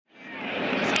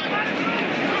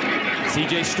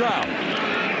C.J. Stroud.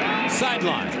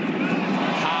 Sideline.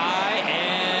 High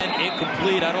and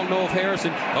incomplete. I don't know if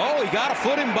Harrison. Oh, he got a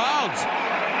foot in bounds.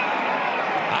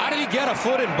 How did he get a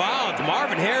foot in bounds?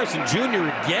 Marvin Harrison Jr.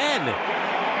 again.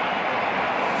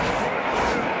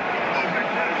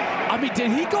 I mean,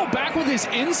 did he go back with his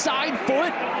inside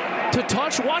foot to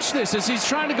touch? Watch this as he's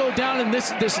trying to go down, and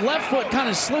this left foot kind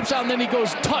of slips out, and then he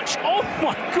goes touch. Oh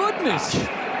my goodness!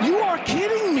 You are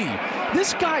kidding me.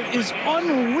 This guy is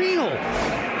unreal.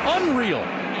 Unreal.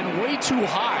 And way too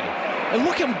high. And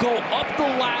look him go up the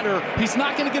ladder. He's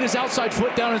not going to get his outside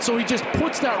foot down, and so he just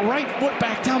puts that right foot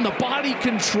back down. The body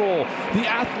control, the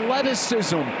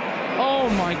athleticism. Oh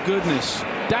my goodness.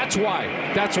 That's why.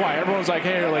 That's why. Everyone's like,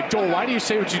 hey, like, Joel, why do you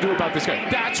say what you do about this guy?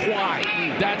 That's why.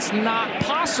 That's not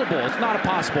possible. It's not a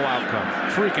possible outcome.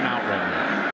 Freaking out right now.